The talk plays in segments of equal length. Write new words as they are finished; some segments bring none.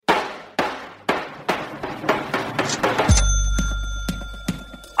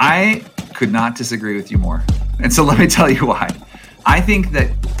I could not disagree with you more. And so let me tell you why. I think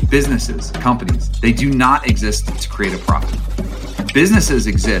that businesses, companies, they do not exist to create a profit. Businesses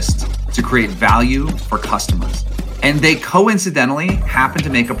exist to create value for customers. And they coincidentally happen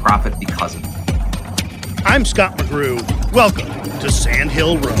to make a profit because of it. I'm Scott McGrew. Welcome to Sand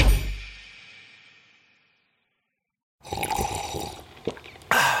Hill Road.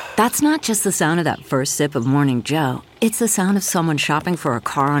 That's not just the sound of that first sip of Morning Joe. It's the sound of someone shopping for a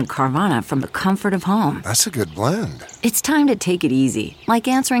car on Carvana from the comfort of home. That's a good blend. It's time to take it easy, like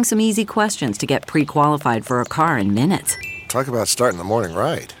answering some easy questions to get pre-qualified for a car in minutes. Talk about starting the morning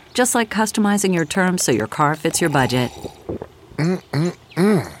right. Just like customizing your terms so your car fits your budget.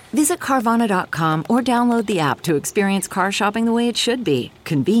 Visit Carvana.com or download the app to experience car shopping the way it should be.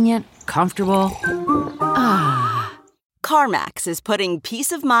 Convenient, comfortable. CarMax is putting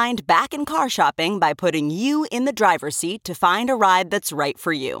peace of mind back in car shopping by putting you in the driver's seat to find a ride that's right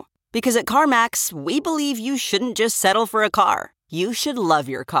for you. Because at CarMax, we believe you shouldn't just settle for a car. You should love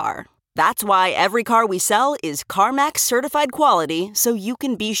your car. That's why every car we sell is CarMax certified quality, so you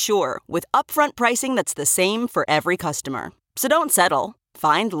can be sure with upfront pricing that's the same for every customer. So don't settle.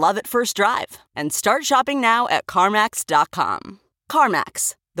 Find love at first drive and start shopping now at CarMax.com.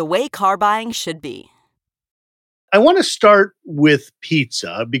 CarMax, the way car buying should be. I want to start with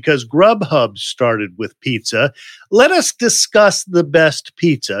pizza because Grubhub started with pizza. Let us discuss the best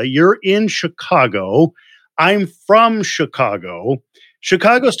pizza. You're in Chicago. I'm from Chicago.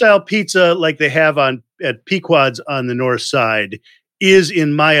 Chicago-style pizza, like they have at Pequod's on the north side, is,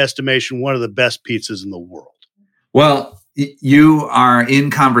 in my estimation, one of the best pizzas in the world. Well, you are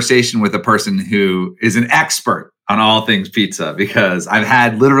in conversation with a person who is an expert on all things pizza because I've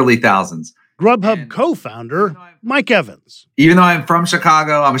had literally thousands. Grubhub co-founder, Mike Evans. Even though I'm from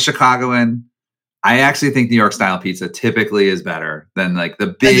Chicago, I'm a Chicagoan. I actually think New York style pizza typically is better than like the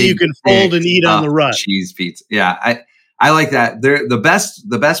big. And that you can fold and eat on the run. Cheese pizza. Yeah, I like that. They're the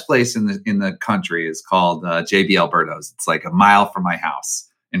best place in the country is called JB Alberto's. It's like a mile from my house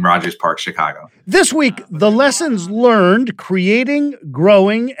in Rogers Park, Chicago. This week, the lessons learned creating,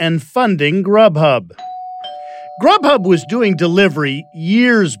 growing, and funding Grubhub. Grubhub was doing delivery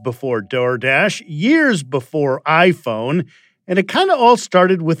years before DoorDash, years before iPhone, and it kind of all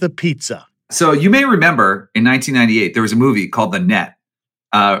started with a pizza. So you may remember in 1998, there was a movie called The Net,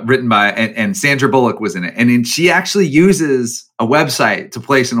 written by, and Sandra Bullock was in it. And she actually uses a website to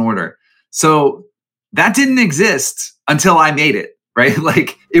place an order. So that didn't exist until I made it, right?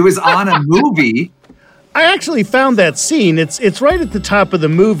 Like it was on a movie. I actually found that scene. It's right at the top of the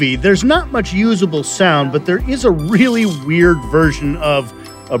movie. There's not much usable sound, but there is a really weird version of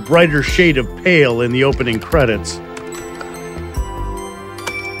A Brighter Shade of Pale in the opening credits.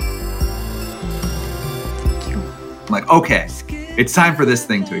 I'm like, okay, it's time for this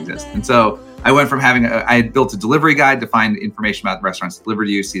thing to exist. And so I went from I had built a delivery guide to find information about the restaurants delivered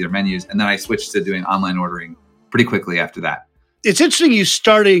to you, see their menus, and then I switched to doing online ordering pretty quickly after that. It's interesting you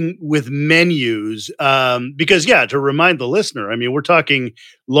starting with menus because, to remind the listener, I mean, we're talking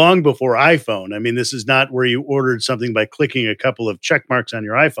long before iPhone. I mean, this is not where you ordered something by clicking a couple of check marks on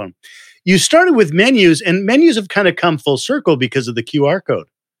your iPhone. You started with menus, and menus have kind of come full circle because of the QR code.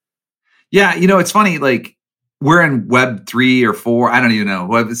 Yeah, it's funny, like, we're in Web 3 or 4. I don't even know.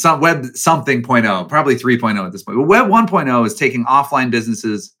 Web something 0.0, probably 3.0 at this point. But Web 1.0 is taking offline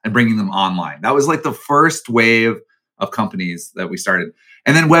businesses and bringing them online. That was like the first wave of companies that we started.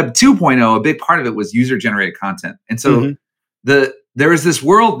 And then Web 2.0, a big part of it was user-generated content. And so there is this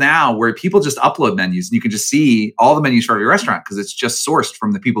world now where people just upload menus and you can just see all the menus for your restaurant because it's just sourced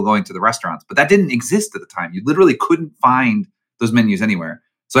from the people going to the restaurants. But that didn't exist at the time. You literally couldn't find those menus anywhere.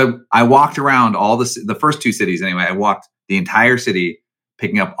 So I walked around the first two cities anyway. I walked the entire city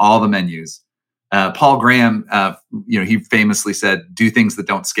picking up all the menus. Paul Graham, he famously said, "Do things that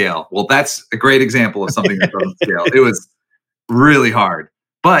don't scale." Well, that's a great example of something that doesn't scale. It was really hard,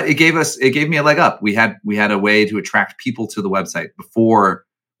 but it gave me a leg up. We had a way to attract people to the website before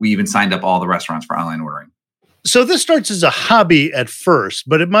we even signed up all the restaurants for online ordering. So this starts as a hobby at first,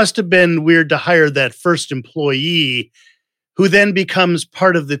 but it must have been weird to hire that first employee who then becomes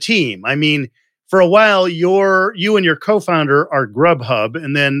part of the team. I mean, for a while, you and your co-founder are Grubhub,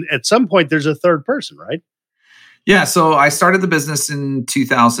 and then at some point there's a third person, right? Yeah, so I started the business in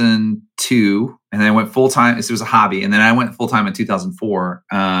 2002, and then I went full-time. It was a hobby, and then I went full-time in 2004,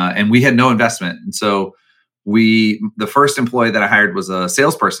 and we had no investment. And so the first employee that I hired was a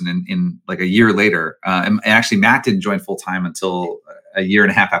salesperson in like a year later. And actually, Matt didn't join full-time until a year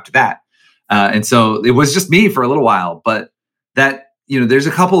and a half after that. And so it was just me for a little while, but there's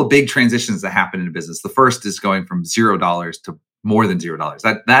a couple of big transitions that happen in a business. The first is going from $0 to more than $0.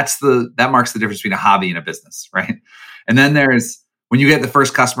 That marks the difference between a hobby and a business, right? And then there's when you get the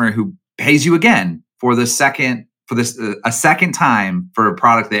first customer who pays you again for a second time for a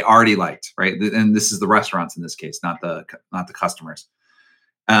product they already liked, right? And this is the restaurants in this case, not the customers.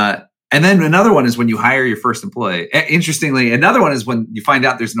 And then another one is when you hire your first employee. Interestingly, another one is when you find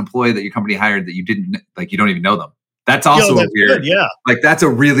out there's an employee that your company hired that you didn't like. You don't even know them. That's also a weird. Good, yeah. Like that's a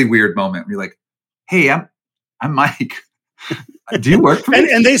really weird moment. Where you're like, "Hey, I'm Mike. Do you work for me?"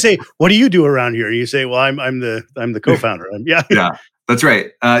 And they say, "What do you do around here?" And you say, "Well, I'm the co-founder." Yeah. That's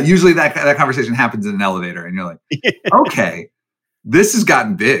right. Usually that conversation happens in an elevator, and you're like, "Okay, this has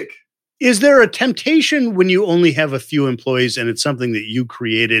gotten big." Is there a temptation when you only have a few employees and it's something that you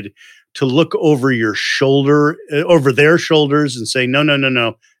created to look over your shoulder, over their shoulders and say, no,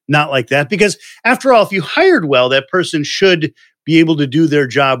 not like that? Because after all, if you hired well, that person should be able to do their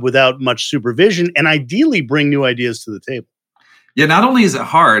job without much supervision and ideally bring new ideas to the table. Yeah, not only is it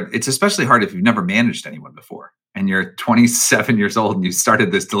hard, it's especially hard if you've never managed anyone before and you're 27 years old and you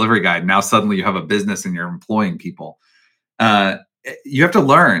started this delivery guide. Now suddenly you have a business and you're employing people. You have to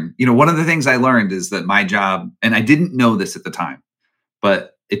learn. One of the things I learned is that my job, and I didn't know this at the time,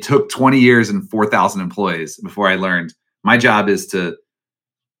 but it took 20 years and 4,000 employees before I learned my job is to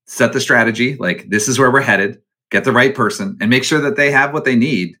set the strategy. Like this is where we're headed, get the right person and make sure that they have what they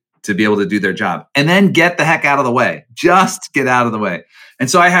need to be able to do their job and then get the heck out of the way, just get out of the way.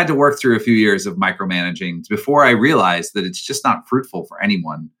 And so I had to work through a few years of micromanaging before I realized that it's just not fruitful for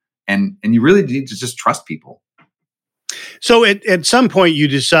anyone. And you really need to just trust people. So at some point you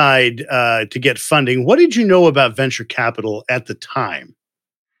decide to get funding. What did you know about venture capital at the time?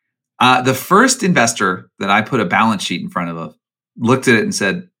 The first investor that I put a balance sheet in front of looked at it and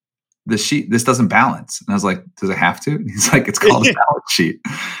said, this doesn't balance. And I was like, does it have to? And he's like, it's called a balance sheet.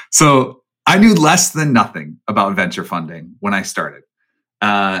 So I knew less than nothing about venture funding when I started.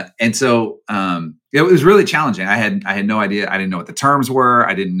 And so it was really challenging. I had no idea. I didn't know what the terms were.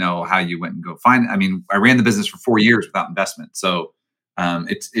 I didn't know how you went and go find. I mean, I ran the business for 4 years without investment. So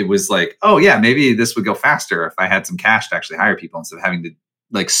it was like, oh yeah, maybe this would go faster if I had some cash to actually hire people instead of having to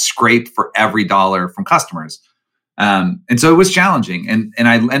like scrape for every dollar from customers. And so it was challenging. And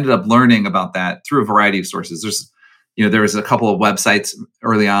I ended up learning about that through a variety of sources. There was a couple of websites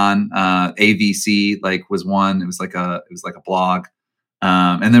early on. AVC was one. It was like a blog.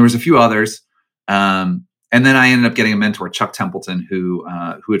 And there was a few others. And then I ended up getting a mentor, Chuck Templeton, who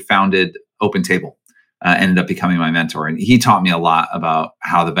had founded Open Table, ended up becoming my mentor. And he taught me a lot about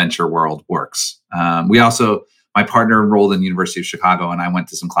how the venture world works. My partner enrolled in the University of Chicago and I went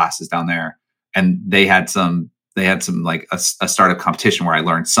to some classes down there and they had some like a startup competition where I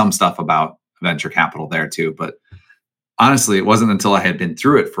learned some stuff about venture capital there too. But honestly, it wasn't until I had been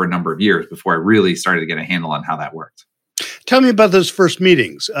through it for a number of years before I really started to get a handle on how that worked. Tell me about those first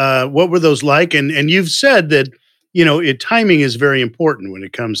meetings. What were those like? And you've said that, timing is very important when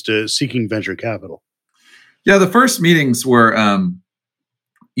it comes to seeking venture capital. Yeah, the first meetings were,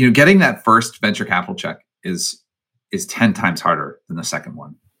 getting that first venture capital check is 10 times harder than the second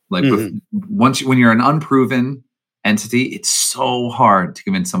one. Like when you're an unproven entity, it's so hard to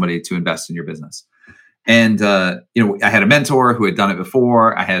convince somebody to invest in your business. And, I had a mentor who had done it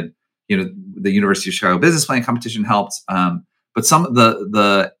before. I had, the University of Chicago business plan competition helped. But some of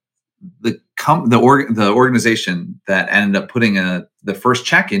the organization that ended up putting the first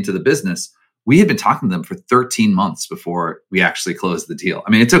check into the business, we had been talking to them for 13 months before we actually closed the deal. I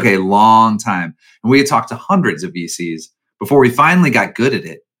mean, it took a long time. And we had talked to hundreds of VCs before we finally got good at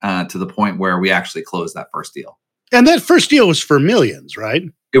it to the point where we actually closed that first deal. And that first deal was for millions, right?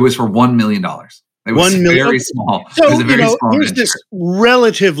 It was for $1 million. It was very small. So, it was a very small here's venture. this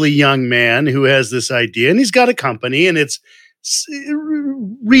relatively young man who has this idea and he's got a company and it's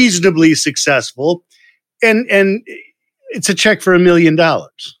reasonably successful. And it's a check for $1 million.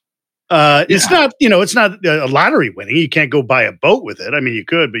 It's not, it's not a lottery winning. You can't go buy a boat with it. I mean, you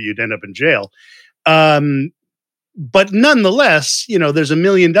could, but you'd end up in jail. But nonetheless, there's $1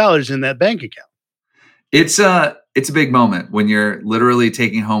 million in that bank account. It's a big moment when you're literally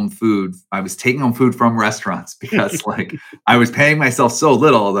taking home food. I was taking home food from restaurants because I was paying myself so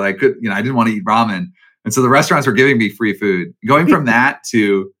little that I didn't want to eat ramen. And so the restaurants were giving me free food. Going from that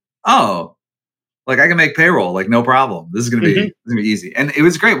to, I can make payroll, no problem. This is going to be easy. And it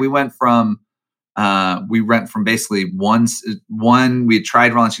was great. We went from basically one, we had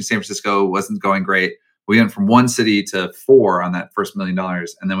tried launching San Francisco, wasn't going great. We went from 1 city to 4 on that first $1 million.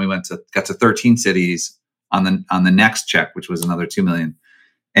 And then we got to 13 cities on the next check, which was another 2 million.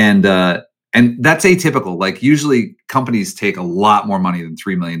 And that's atypical. Usually companies take a lot more money than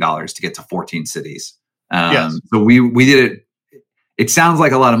 $3 million to get to 14 cities. Yes. So we did it it sounds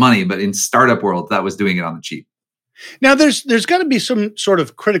like a lot of money, but in startup world, that was doing it on the cheap. Now, there's got to be some sort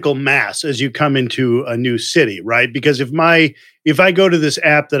of critical mass as you come into a new city, right? Because if I go to this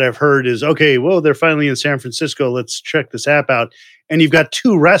app that I've heard is, okay, well, they're finally in San Francisco, let's check this app out, and you've got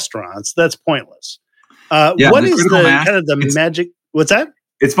 2 restaurants, that's pointless. What is the magic? What's that?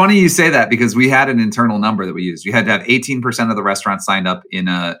 It's funny you say that because we had an internal number that we used. You had to have 18% of the restaurants signed up in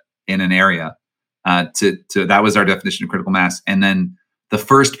an area. That was our definition of critical mass. And then the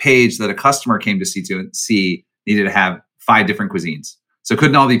first page that a customer came to see needed to have 5 different cuisines. So it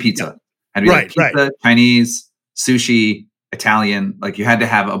couldn't all be pizza. Had to be pizza, Chinese, sushi, Italian. Like you had to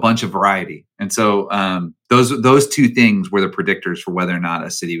have a bunch of variety. And so those 2 things were the predictors for whether or not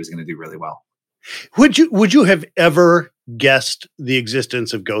a city was going to do really well. Would you have ever guessed the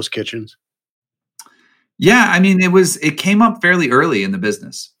existence of ghost kitchens? Yeah, I mean, it came up fairly early in the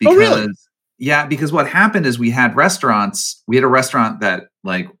business because really? Yeah, because what happened is we had restaurants. We had a restaurant that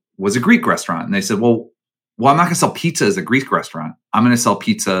like was a Greek restaurant, and they said, "Well, I'm not going to sell pizza as a Greek restaurant. I'm going to sell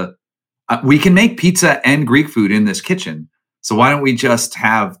pizza. We can make pizza and Greek food in this kitchen. So why don't we just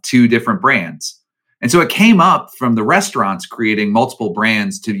have 2 different brands?" And so it came up from the restaurants creating multiple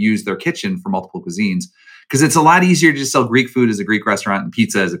brands to use their kitchen for multiple cuisines, because it's a lot easier to just sell Greek food as a Greek restaurant and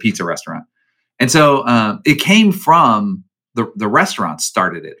pizza as a pizza restaurant. And so it came from the restaurants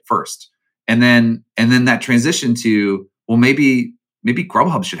started it first. And then that transition to, well, maybe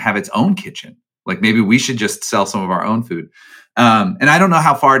Grubhub should have its own kitchen. Like maybe we should just sell some of our own food. And I don't know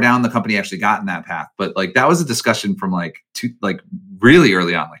how far down the company actually got in that path, but like that was a discussion from like really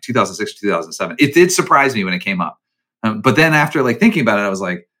early on, like 2006, 2007. It did surprise me when it came up. But then after like thinking about it, I was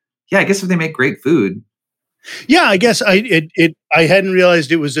like, yeah, I guess if they make great food. Yeah, I guess I hadn't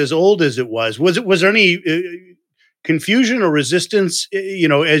realized it was as old as it was. Was there any confusion or resistance,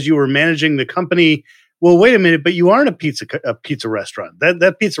 as you were managing the company? Well, wait a minute, but you aren't a pizza restaurant.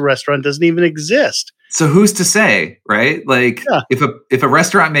 That pizza restaurant doesn't even exist. So who's to say, right? Like if a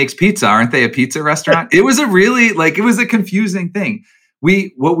restaurant makes pizza, aren't they a pizza restaurant? It was a confusing thing.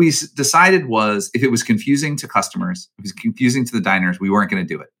 What we decided was if it was confusing to customers, if it was confusing to the diners, we weren't going to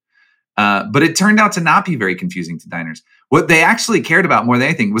do it. But it turned out to not be very confusing to diners. What they actually cared about more than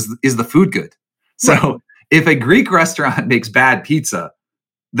anything is the food good. So if a Greek restaurant makes bad pizza,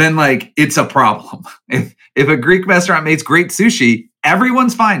 then like it's a problem. If a Greek restaurant makes great sushi,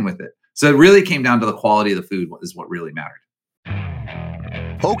 everyone's fine with it. So it really came down to the quality of the food is what really mattered.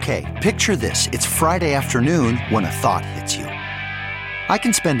 Okay, picture this. It's Friday afternoon when a thought hits you. I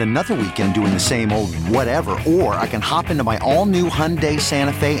can spend another weekend doing the same old whatever, or I can hop into my all-new Hyundai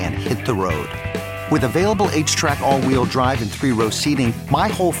Santa Fe and hit the road. With available H-Track all-wheel drive and 3-row seating, my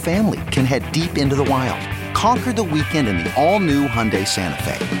whole family can head deep into the wild. Conquer the weekend in the all-new Hyundai Santa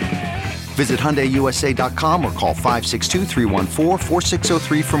Fe. Visit HyundaiUSA.com or call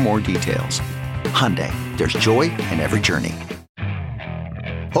 562-314-4603 for more details. Hyundai, there's joy in every journey.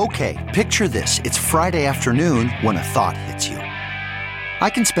 Okay, picture this. It's Friday afternoon when a thought hits you. I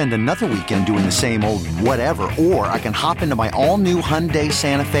can spend another weekend doing the same old whatever, or I can hop into my all-new Hyundai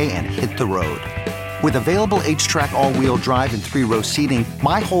Santa Fe and hit the road. With available H-Track all-wheel drive and 3-row seating,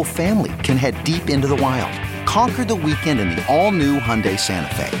 my whole family can head deep into the wild. Conquer the weekend in the all-new Hyundai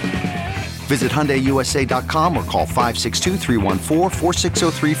Santa Fe. Visit HyundaiUSA.com or call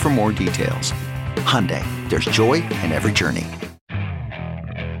 562-314-4603 for more details. Hyundai, there's joy in every journey.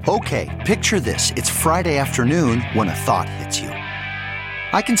 Okay, picture this. It's Friday afternoon when a thought hits you.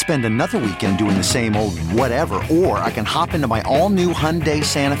 I can spend another weekend doing the same old whatever, or I can hop into my all-new Hyundai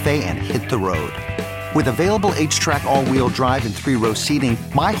Santa Fe and hit the road. With available H-Track all-wheel drive and 3-row seating,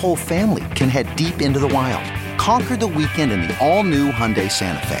 my whole family can head deep into the wild. Conquer the weekend in the all-new Hyundai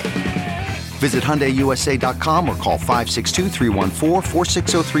Santa Fe. Visit HyundaiUSA.com or call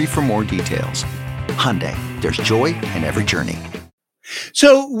 562-314-4603 for more details. Hyundai, there's joy in every journey.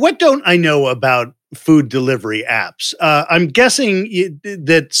 So what don't I know about food delivery apps? I'm guessing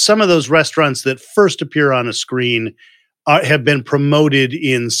that some of those restaurants that first appear on a screen have been promoted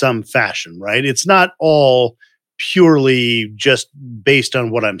in some fashion, right? It's not all purely just based on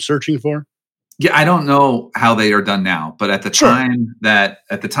what I'm searching for. Yeah, I don't know how they are done now, but at the time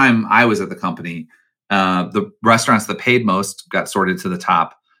I was at the company, the restaurants that paid most got sorted to the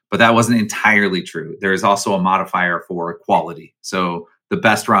top, but that wasn't entirely true. There is also a modifier for quality. So the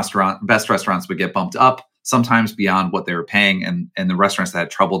best restaurants would get bumped up, sometimes beyond what they were paying, and the restaurants that had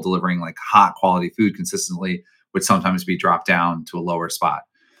trouble delivering like hot quality food consistently would sometimes be dropped down to a lower spot.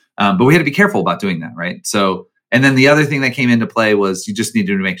 But we had to be careful about doing that, right? So, and then the other thing that came into play was you just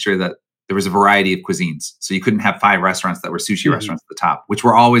needed to make sure that there was a variety of cuisines. So you couldn't have 5 restaurants that were sushi restaurants at the top, which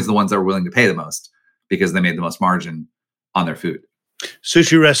were always the ones that were willing to pay the most because they made the most margin on their food.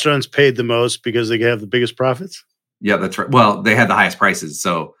 Sushi restaurants paid the most because they have the biggest profits? Yeah, that's right. Well, they had the highest prices,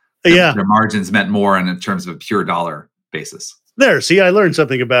 so their margins meant more in terms of a pure dollar basis. There, see, I learned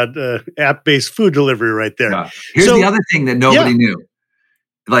something about app-based food delivery right there. Yeah. Here's the other thing that nobody knew.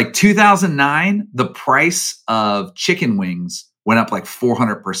 Like 2009, the price of chicken wings went up like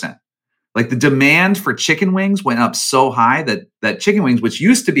 400%. Like the demand for chicken wings went up so high that chicken wings, which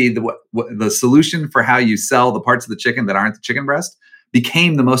used to be the solution for how you sell the parts of the chicken that aren't the chicken breast,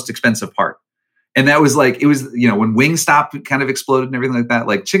 became the most expensive part. And that was like, it was, when Wingstop kind of exploded and everything like that,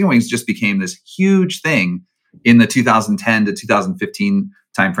 like chicken wings just became this huge thing in the 2010 to 2015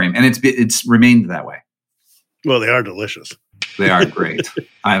 timeframe. And it's remained that way. Well, they are delicious. They are great.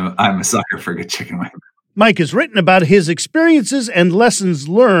 I'm a sucker for a good chicken wing. Mike has written about his experiences and lessons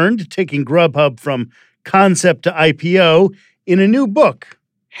learned taking Grubhub from concept to IPO in a new book,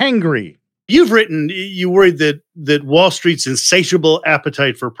 Hangry. You've written, you worried that Wall Street's insatiable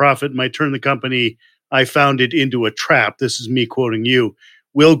appetite for profit might turn the company I founded into a trap. This is me quoting you.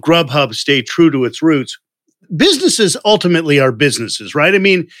 Will Grubhub stay true to its roots? Businesses ultimately are businesses, right? I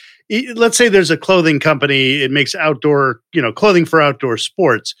mean, let's say there's a clothing company, it makes outdoor, clothing for outdoor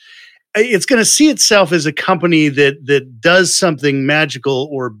sports. It's going to see itself as a company that does something magical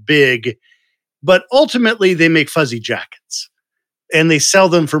or big, but ultimately they make fuzzy jackets and they sell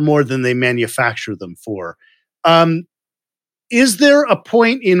them for more than they manufacture them for. Is there a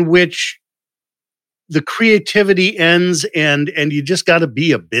point in which the creativity ends and you just got to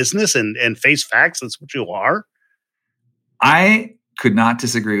be a business and face facts? That's what you are. I could not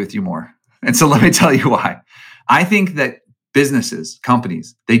disagree with you more. And so let me tell you why. I think that businesses,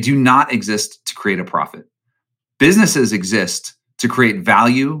 companies, they do not exist to create a profit. Businesses exist to create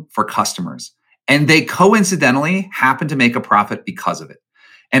value for customers. And they coincidentally happen to make a profit because of it.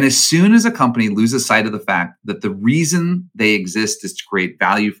 And as soon as a company loses sight of the fact that the reason they exist is to create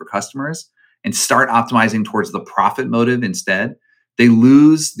value for customers and start optimizing towards the profit motive instead, they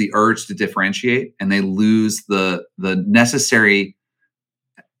lose the urge to differentiate and they lose the necessary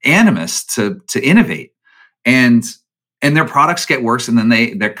animus to innovate. And their products get worse, and then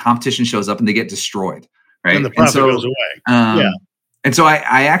their competition shows up and they get destroyed. Right. And the profit goes away. And so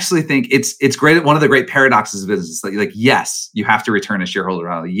I actually think it's great. One of the great paradoxes of business is like, yes, you have to return a shareholder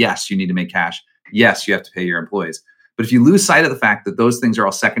value. Yes, you need to make cash. Yes, you have to pay your employees. But if you lose sight of the fact that those things are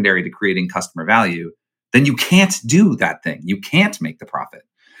all secondary to creating customer value, then you can't do that thing. You can't make the profit.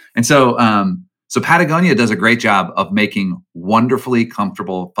 And so, so Patagonia does a great job of making wonderfully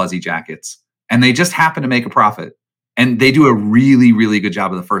comfortable fuzzy jackets, and they just happen to make a profit. And they do a really, really good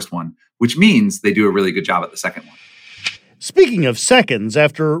job of the first one, which means they do a really good job at the second one. Speaking of seconds,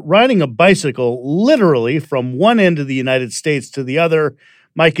 after riding a bicycle literally from one end of the United States to the other,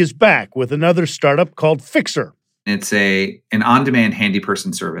 Mike is back with another startup called Fixer. It's an on-demand handy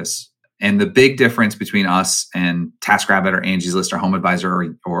person service. And the big difference between us and TaskRabbit or Angie's List or Home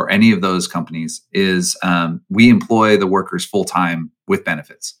Advisor or any of those companies is we employ the workers full-time with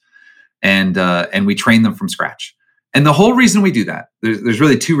benefits. And we train them from scratch. And the whole reason we do that, there's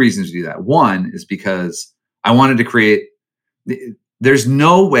really two reasons to do that. One is because I wanted to create, there's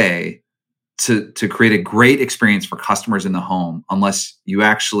no way to create a great experience for customers in the home unless you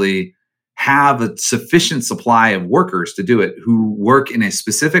actually have a sufficient supply of workers to do it who work in a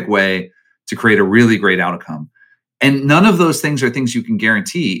specific way to create a really great outcome. And none of those things are things you can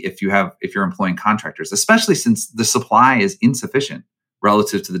guarantee if you're employing contractors, especially since the supply is insufficient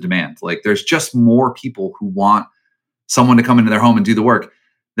relative to the demand. Like there's just more people who want someone to come into their home and do the work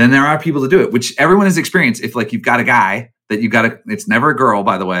than there are people to do it, which everyone has experienced. If like you've got a guy that it's never a girl,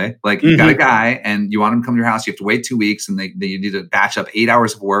 by the way, like you've got a guy and you want him to come to your house, you have to wait 2 weeks and you need to batch up 8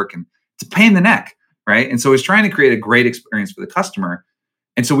 hours of work and it's a pain in the neck, right? And so it's trying to create a great experience for the customer.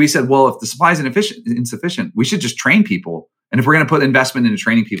 And so we said, well, if the supply is insufficient, we should just train people. And if we're going to put investment into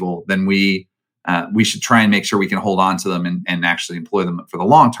training people, then we should try and make sure we can hold on to them and actually employ them for the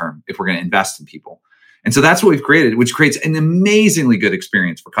long term if we're going to invest in people. And so that's what we've created, which creates an amazingly good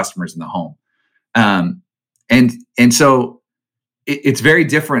experience for customers in the home. And so it's very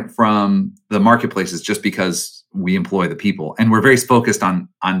different from the marketplaces just because we employ the people and we're very focused on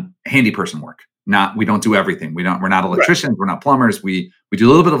handy person work. We don't do everything. We're not electricians. Right. We're not plumbers. We do a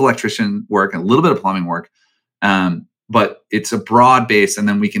little bit of electrician work and a little bit of plumbing work. But it's a broad base, and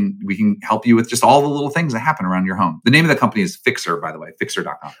then we can help you with just all the little things that happen around your home. The name of the company is Fixer, by the way,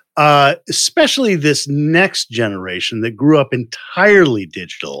 Fixer.com. Especially this next generation that grew up entirely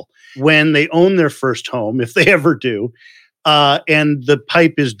digital, when they own their first home, if they ever do, and the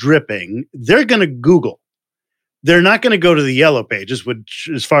pipe is dripping, they're going to Google. They're not going to go to the yellow pages, which,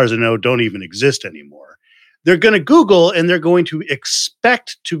 as far as I know, don't even exist anymore. They're going to Google and they're going to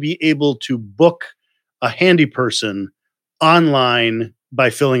expect to be able to book a handy person online by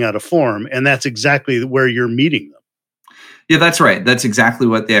filling out a form. And that's exactly where you're meeting them. Yeah, that's right. That's exactly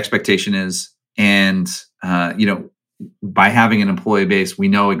what the expectation is. And, by having an employee base, we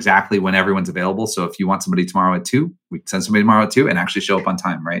know exactly when everyone's available. So if you want somebody tomorrow at 2, we can send somebody tomorrow at 2 and actually show up on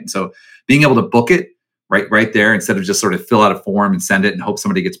time, right? So being able to book it right there instead of just sort of fill out a form and send it and hope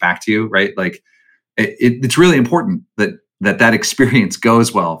somebody gets back to you, right? Like it's really important that experience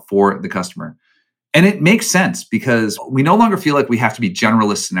goes well for the customer. And it makes sense because we no longer feel like we have to be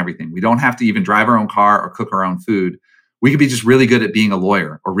generalists in everything. We don't have to even drive our own car or cook our own food. We could be just really good at being a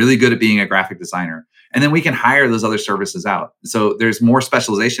lawyer or really good at being a graphic designer. And then we can hire those other services out. So there's more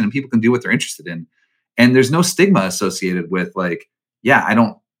specialization and people can do what they're interested in. And there's no stigma associated with like, yeah, I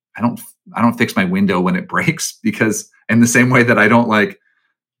don't fix my window when it breaks because in the same way that I don't like,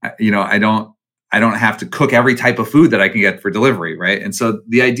 I don't have to cook every type of food that I can get for delivery. Right. And so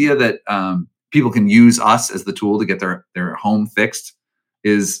the idea that people can use us as the tool to get their home fixed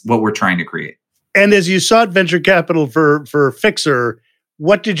is what we're trying to create. And as you sought venture capital for Fixer,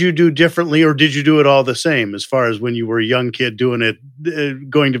 what did you do differently, or did you do it all the same as far as when you were a young kid doing it,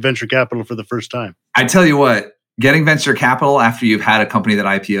 going to venture capital for the first time? I tell you what, getting venture capital after you've had a company that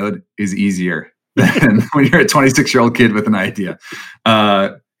IPO'd is easier than when you're a 26-year-old kid with an idea.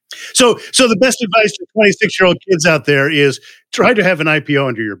 So the best advice to 26-year-old kids out there is try to have an IPO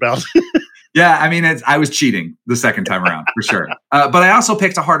under your belt. Yeah, I mean, I was cheating the second time around for sure. But I also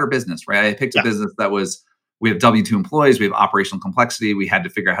picked a harder business, right? I picked a business that we have W-2 employees, we have operational complexity. We had to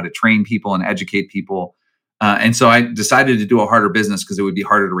figure out how to train people and educate people. And so I decided to do a harder business because it would be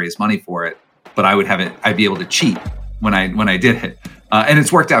harder to raise money for it. But I'd be able to cheat when I did it. And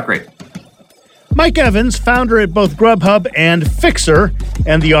it's worked out great. Mike Evans, founder at both Grubhub and Fixer,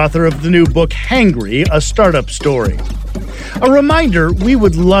 and the author of the new book, Hangry, A Startup Story. A reminder, we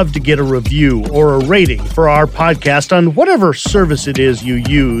would love to get a review or a rating for our podcast on whatever service it is you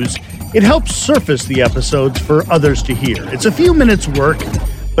use. It helps surface the episodes for others to hear. It's a few minutes' work,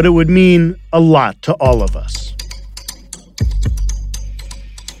 but it would mean a lot to all of us.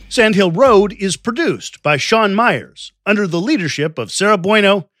 Sandhill Road is produced by Sean Myers under the leadership of Sarah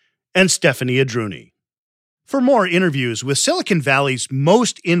Bueno and Stephanie Adruni. For more interviews with Silicon Valley's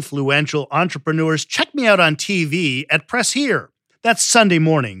most influential entrepreneurs, check me out on TV at Press Here. That's Sunday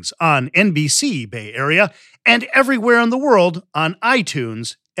mornings on NBC Bay Area and everywhere in the world on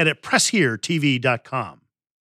iTunes and at PressHereTV.com.